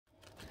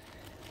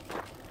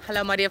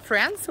Hello my dear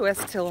friends, we're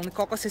still in the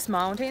Caucasus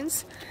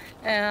Mountains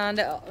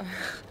and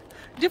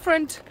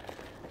different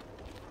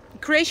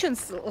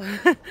creations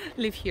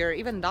live here,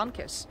 even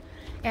donkeys.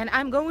 And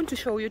I'm going to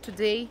show you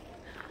today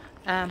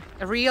a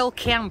real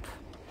camp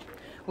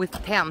with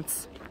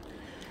tents.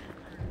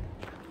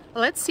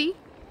 Let's see.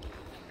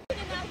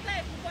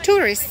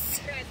 Tourists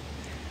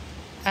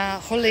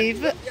who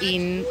live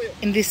in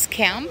this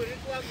camp,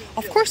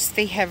 of course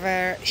they have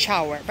a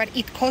shower, but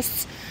it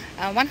costs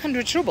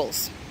 100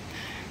 rubles.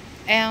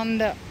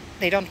 And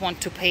they don't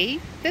want to pay.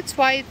 That's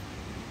why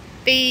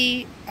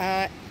they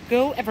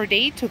go every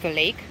day to the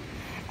lake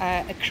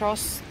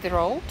across the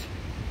road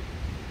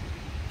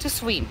to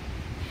swim.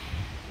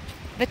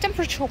 The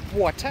temperature of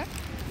water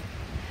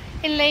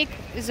in lake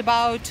is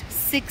about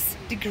 6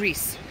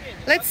 degrees.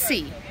 Let's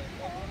see.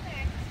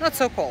 Not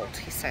so cold,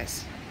 he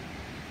says.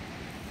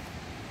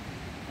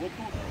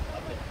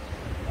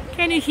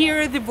 Can you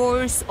hear the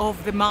voice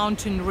of the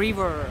mountain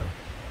river?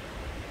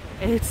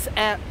 It's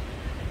a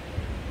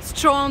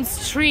strong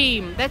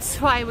stream, that's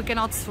why we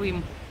cannot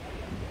swim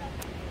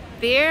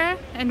there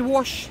and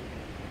wash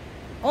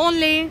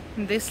only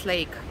in this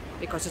lake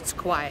because it's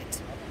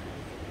quiet.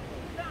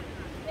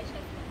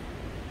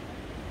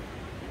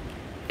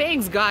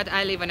 Thanks God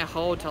I live in a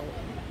hotel,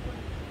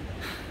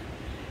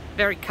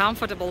 very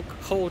comfortable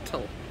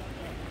hotel.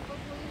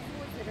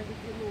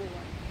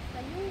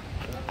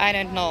 I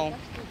don't know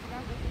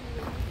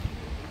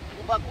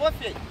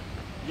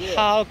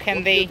how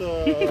can they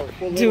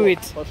do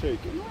it.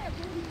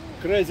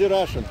 Crazy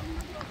Russian.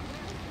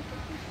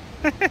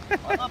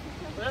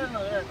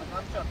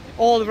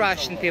 All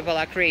Russian people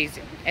are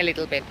crazy, a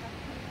little bit.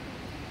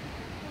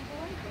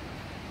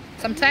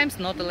 Sometimes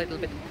not a little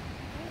bit.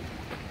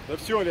 Да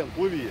все, Лен,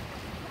 плыви.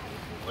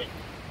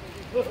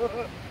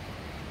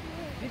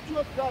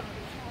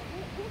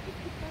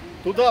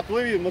 Туда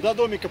плыви, мы до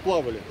домика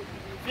плавали.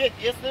 Петь,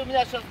 если у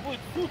меня сейчас будет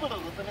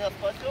судорога, ты меня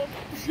спасешь?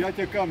 Я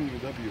тебя камнями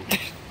добью.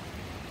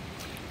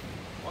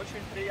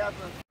 Очень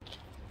приятно.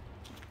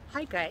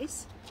 Hi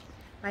guys,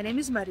 my name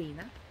is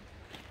Marina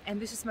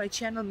and this is my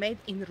channel Made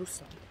in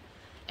RUSSLAND.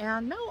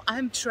 And now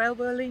I'm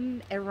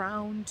traveling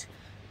around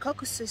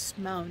Caucasus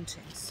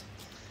Mountains.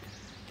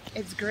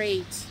 It's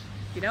great,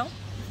 you know?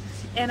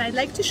 And I'd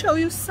like to show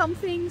you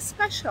something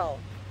special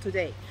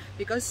today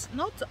because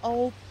not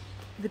all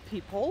the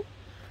people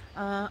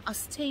are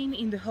staying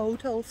in the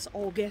hotels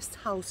or guest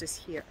houses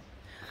here.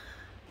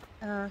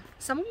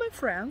 Some of my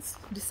friends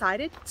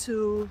decided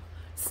to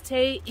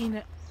stay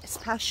in a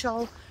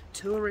special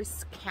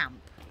tourist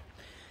camp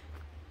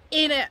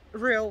in a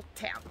real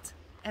tent,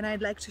 and I'd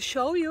like to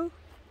show you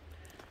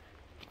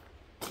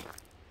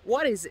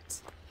what is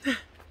it.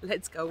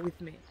 Let's go with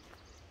me.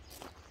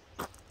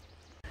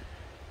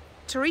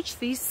 To reach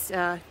this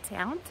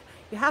tent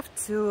you have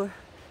to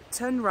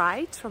turn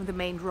right from the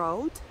main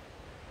road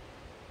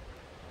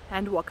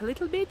and walk a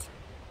little bit,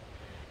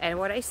 and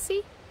what I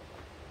see,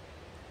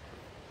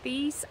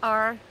 these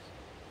are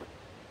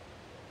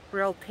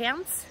real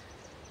tents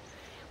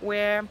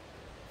where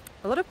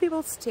a lot of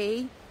people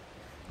stay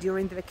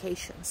during the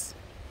vacations.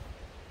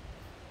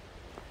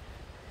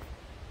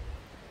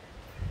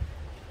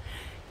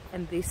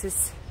 And this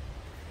is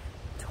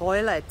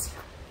toilet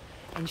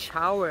and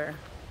shower.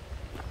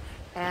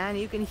 And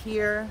you can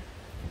hear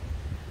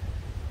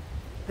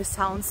the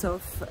sounds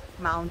of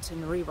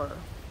mountain river.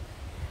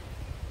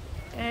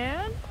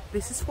 And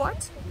this is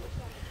what?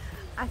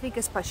 I think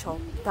a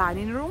special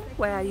dining room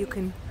where you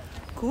can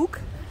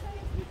cook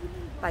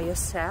by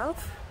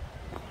yourself.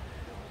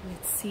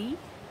 Let's see,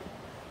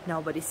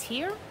 nobody's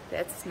here.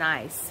 That's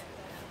nice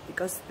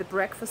because the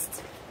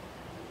breakfast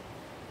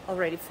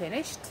already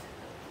finished.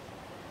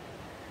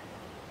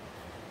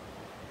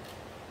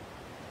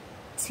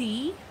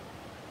 Tea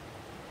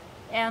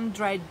and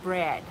dried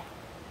bread.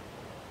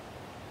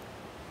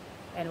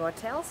 And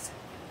what else?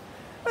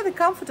 Very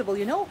comfortable,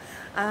 you know.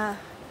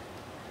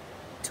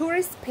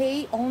 Tourists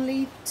pay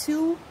only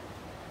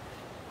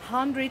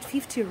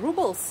 250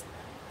 rubles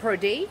per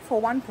day for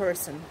one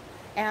person.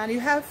 And you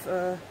have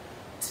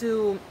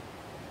to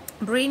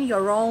bring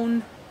your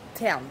own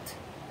tent,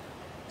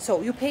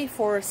 so you pay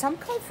for some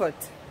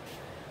comfort.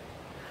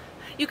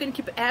 You can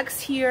keep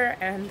eggs here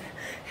and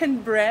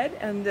bread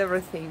and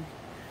everything.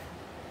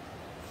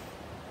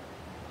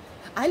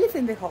 I live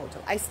in the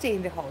hotel, I stay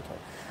in the hotel.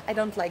 I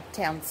don't like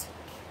tents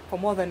for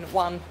more than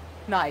one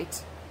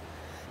night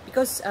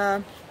because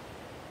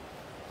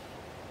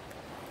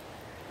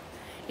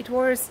it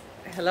was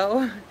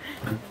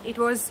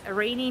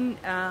raining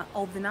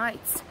all the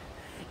nights,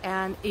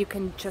 and you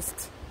can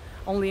just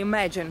only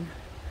imagine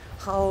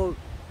how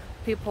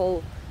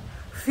people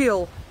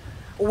feel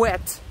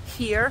wet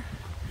here.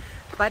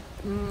 But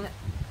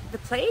the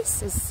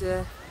place is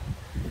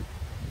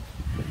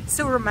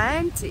so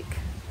romantic.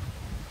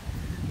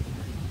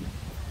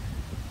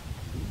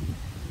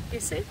 You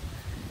see?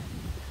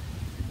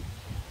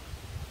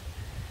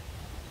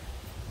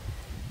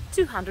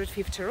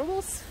 250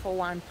 rubles for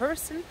one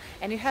person,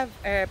 and you have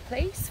a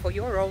place for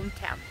your own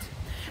tent.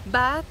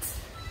 But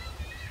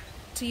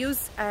to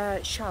use a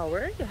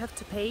shower, you have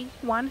to pay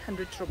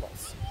 100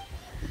 rubles.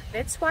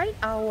 That's why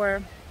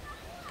our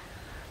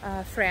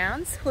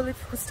friends who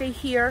stay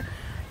here,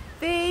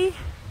 they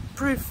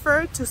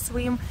prefer to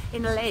swim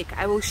in a lake.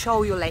 I will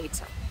show you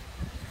later.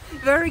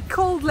 Very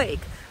cold lake,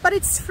 but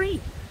it's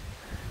free.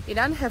 You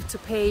don't have to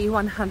pay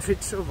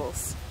 100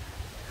 rubles.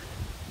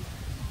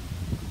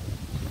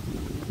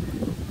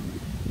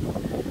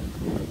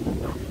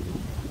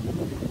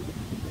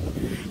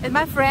 And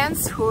my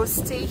friends who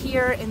stay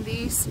here in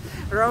these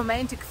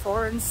romantic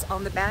forums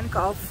on the bank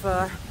of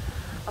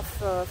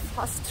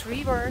fast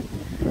river,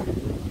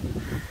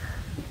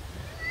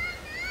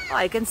 oh,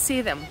 I can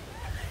see them.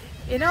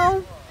 You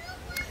know,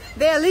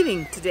 they are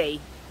living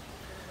today.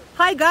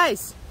 Hi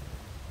guys!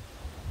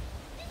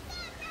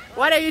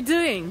 What are you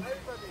doing?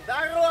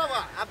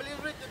 Здорово!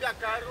 Оближи тебя,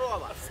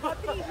 корова!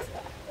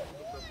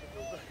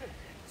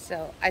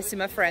 So I see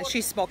my friend,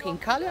 she's smoking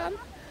kalyan.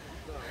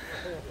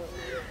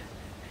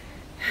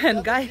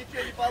 And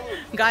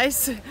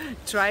guys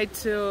try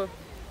to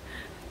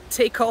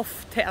take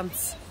off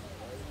tents.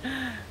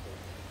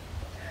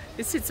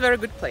 It's a very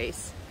good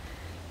place.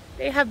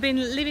 They have been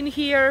living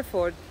here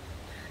for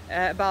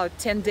about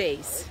 10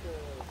 days.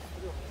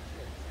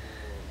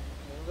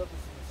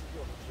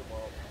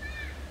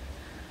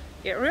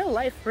 Yeah, real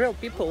life, real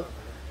people,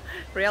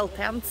 real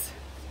tents,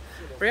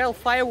 real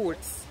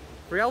firewoods,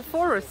 real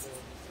forests.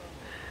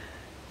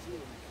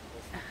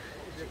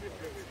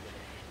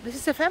 This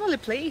is a family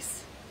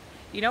place,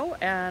 you know,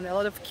 and a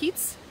lot of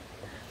kids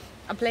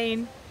are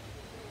playing.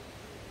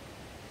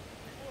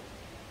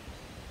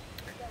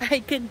 I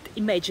can't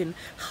imagine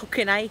how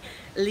can I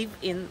live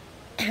in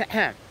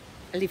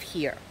live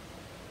here.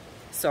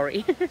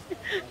 Sorry.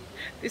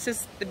 This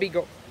is the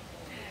bigger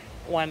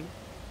one.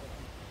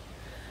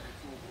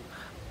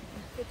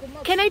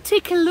 Can I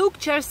take a look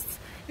just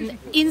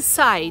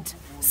inside?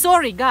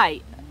 Sorry,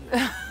 guy.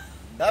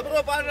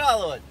 Добро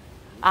пожаловать!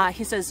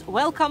 He says,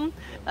 welcome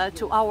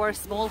to our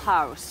small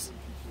house.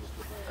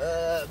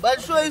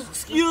 Большой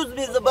excuse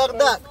me за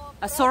бардак.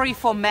 Sorry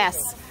for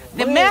mess.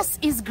 The mess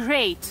is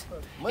great.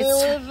 Мы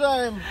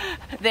уезжаем.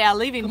 They are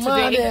leaving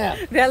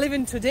today. They are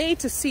leaving today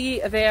to see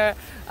their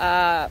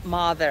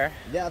mother.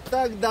 Я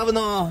так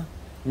давно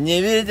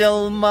не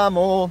видел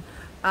маму.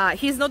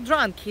 He's not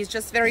drunk. He's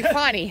just very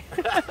funny.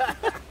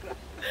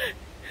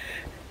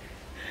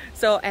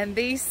 So, and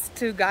these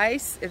two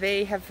guys,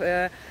 they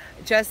have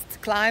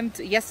just climbed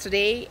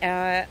yesterday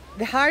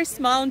the highest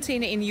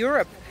mountain in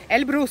Europe,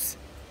 Elbrus.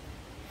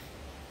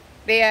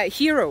 They are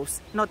heroes,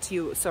 not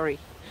you, sorry.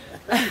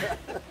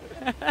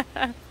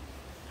 And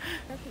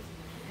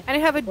I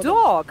have a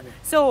dog.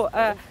 So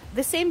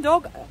the same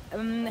dog,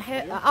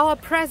 our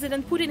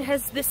President Putin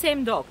has the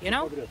same dog, you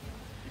know?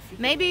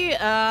 Maybe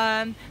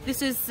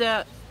this is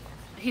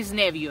his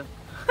nephew,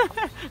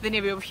 the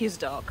nephew of his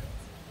dog.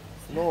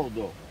 Снова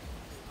дом.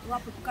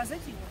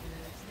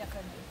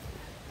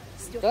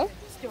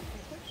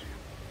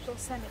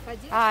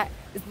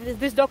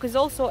 This dog is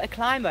also a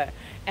climber,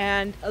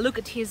 and look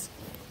at his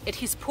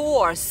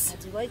paws.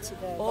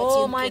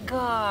 Oh my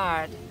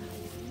God!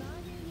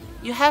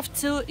 You have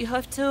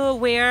to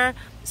wear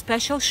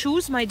special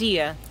shoes, my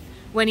dear,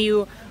 when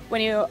you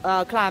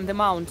climb the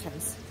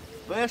mountains.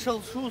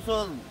 Special shoes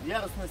он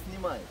яростно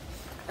снимает.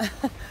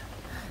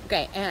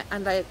 Okay,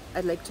 and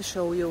I'd like to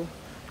show you.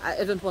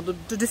 I don't want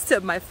to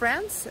disturb my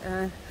friends,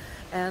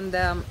 and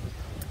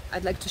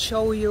I'd like to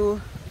show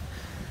you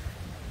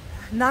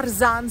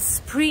Narzan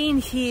Spring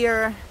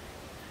here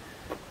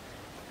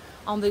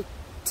on the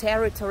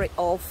territory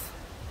of,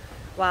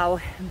 wow,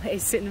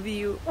 amazing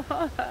view,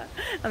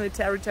 on the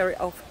territory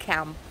of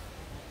camp.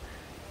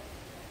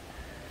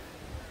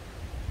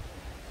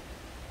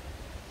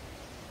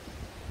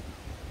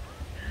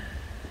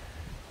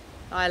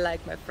 I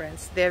like my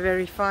friends, they're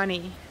very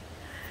funny.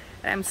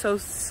 I'm so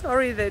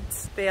sorry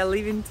that they are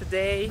leaving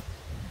today,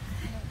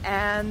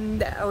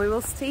 and we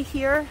will stay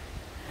here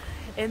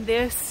in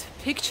this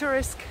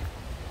picturesque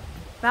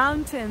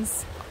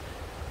mountains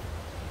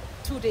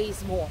 2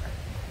 days more.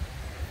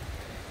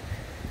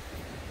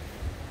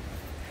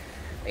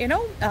 You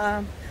know,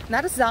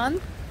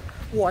 Narzan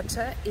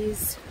water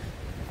is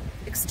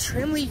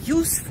extremely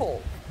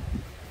useful.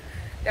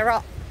 There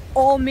are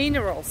all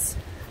minerals,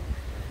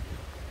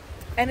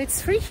 and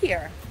it's free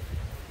here.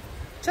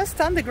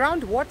 Just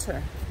underground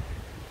water.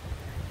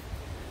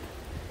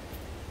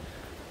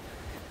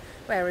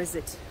 Where is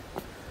it?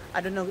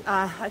 I don't know.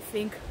 I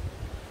think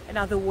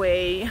another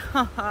way.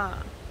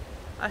 I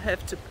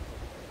have to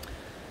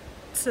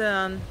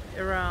turn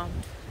around.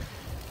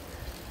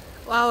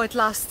 Wow, at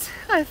last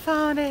I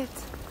found it.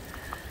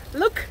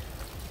 Look.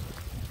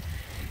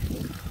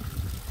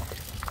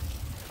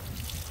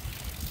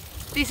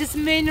 This is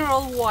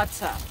mineral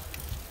water.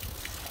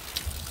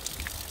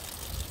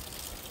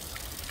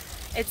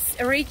 It's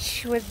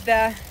rich with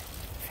the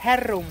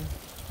ferrum,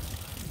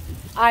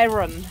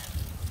 iron.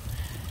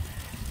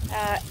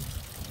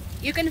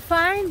 You can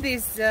find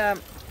this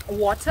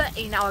water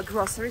in our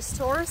grocery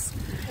stores.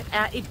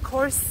 It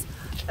costs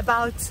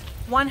about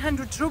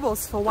 100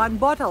 rubles for one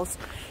bottle.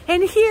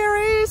 And here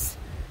is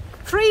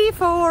free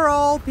for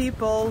all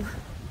people.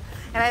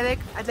 And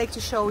I'd like to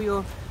show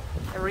you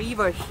a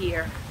river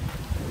here.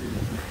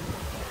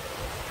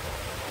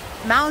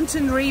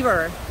 Mountain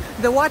river.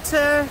 The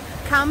water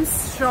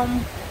comes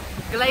from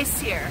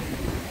glacier,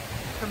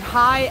 from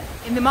high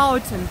in the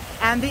mountain,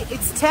 and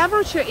its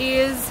temperature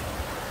is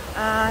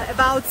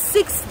about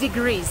 6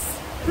 degrees,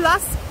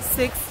 plus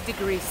 6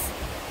 degrees.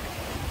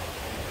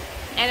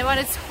 And when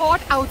it's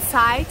hot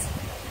outside,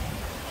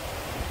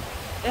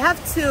 you have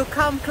to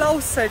come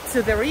closer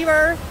to the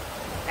river,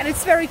 and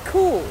it's very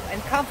cool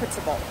and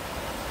comfortable.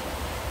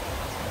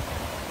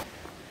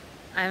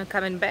 I'm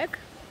coming back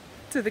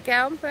to the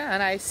camp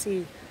and I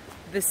see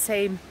the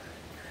same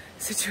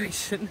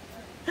situation.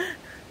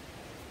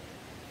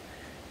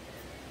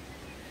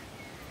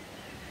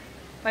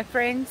 My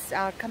friends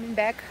are coming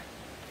back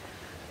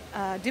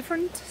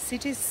different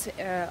cities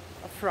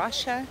of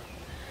Russia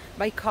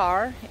by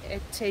car.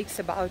 It takes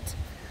about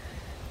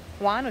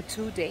 1 or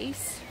 2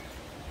 days.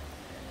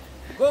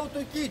 Go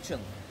to kitchen.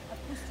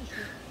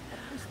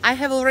 I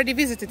have already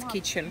visited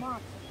kitchen.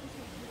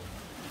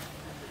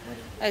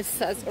 It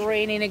starts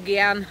raining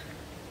again.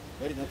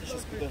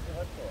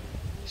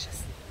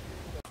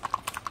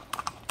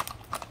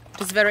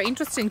 It's very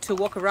interesting to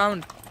walk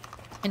around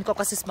in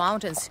Caucasus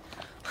Mountains.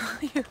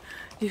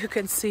 You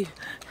can see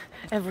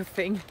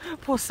everything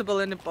possible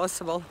and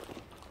impossible.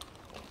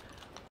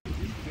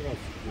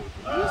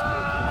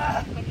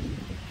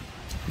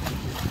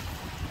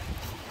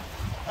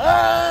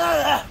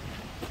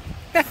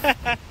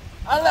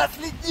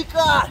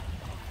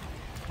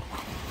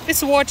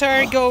 This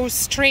water goes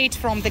straight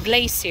from the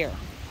glacier.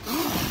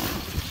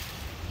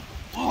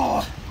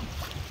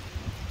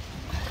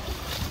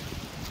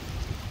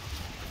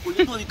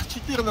 Домик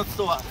 14-го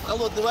в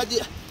холодной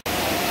воде.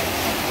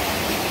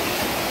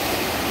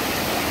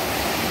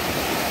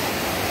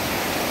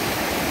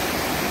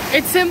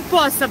 It's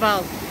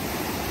impossible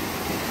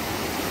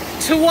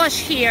to wash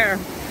here,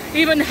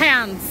 even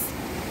hands.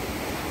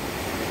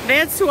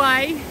 That's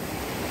why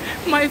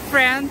my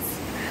friends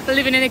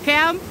living in a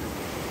camp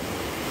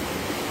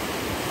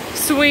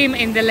swim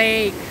in the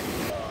lake.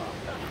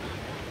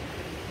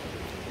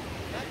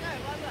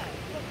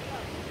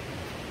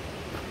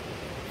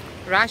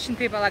 Russian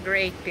people are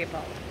great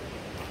people.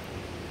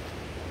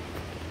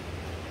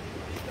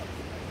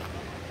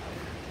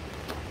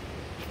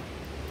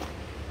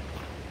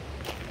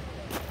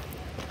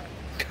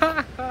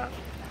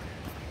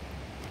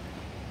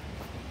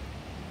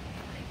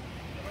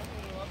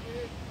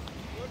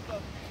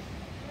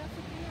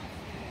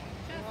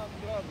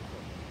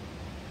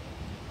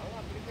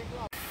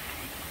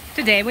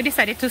 Today we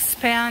decided to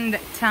spend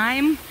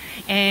time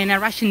in a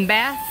Russian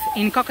bath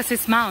in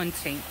Caucasus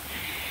Mountain,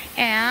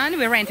 and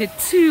we rented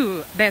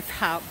 2 bath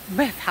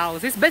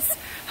houses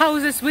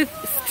with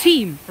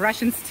steam,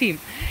 Russian steam.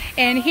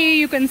 And here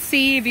you can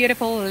see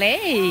beautiful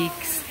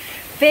lakes,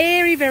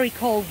 very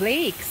cold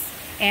lakes,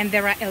 and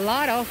there are a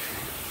lot of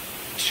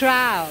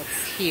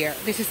trouts here.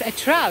 This is a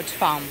trout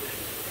farm,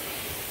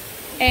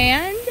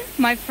 and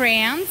my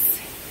friends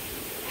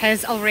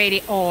has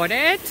already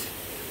ordered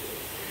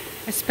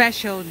a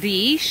special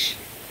dish,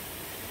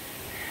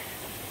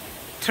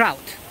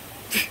 trout.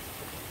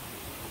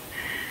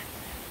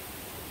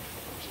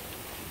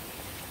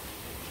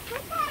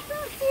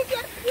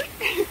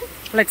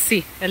 Let's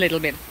see a little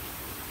bit.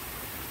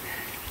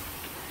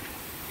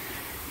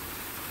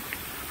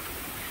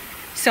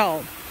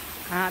 So,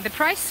 the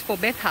price for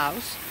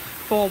bathhouse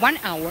for 1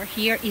 hour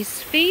here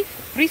is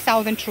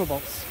 3,000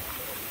 rubles,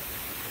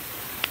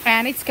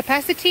 and its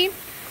capacity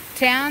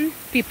 10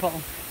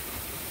 people.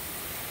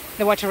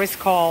 The water is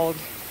cold.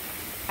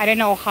 I don't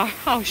know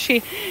how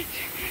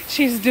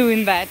she's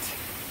doing that.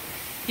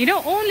 You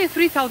know, only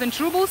 3,000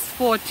 rubles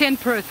for 10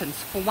 persons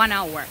for 1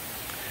 hour.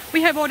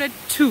 We have ordered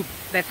 2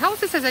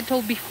 bathhouses, as I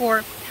told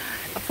before,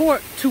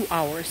 for 2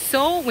 hours.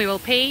 So we will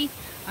pay,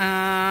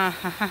 I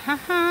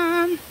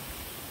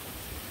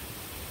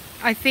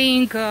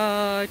think,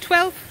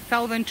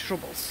 12,000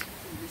 rubles.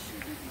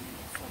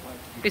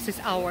 This is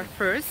our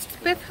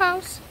first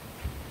bathhouse.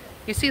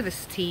 You see the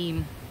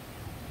steam.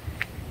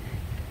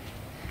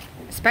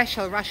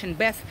 Special Russian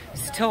bath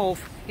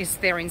stove is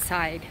there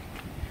inside,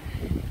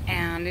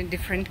 and in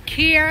different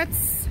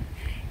kids,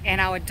 and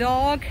our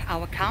dog,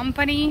 our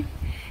company,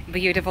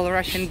 beautiful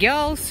Russian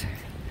girls.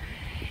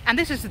 And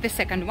this is the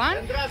second one.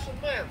 And Russian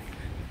man.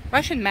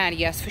 Russian man,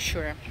 yes, for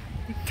sure.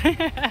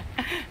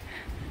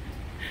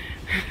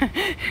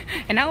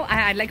 And now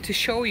I'd like to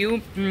show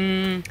you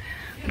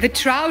the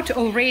trout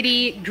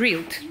already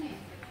grilled.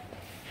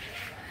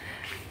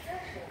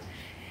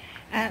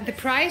 The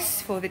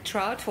price for the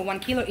trout for 1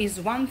 kilo is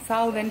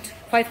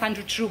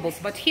 1,500 rubles,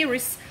 but here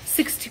is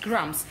 60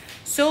 grams.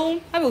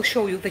 So I will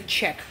show you the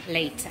check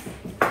later.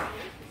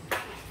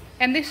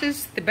 And this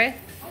is the bath.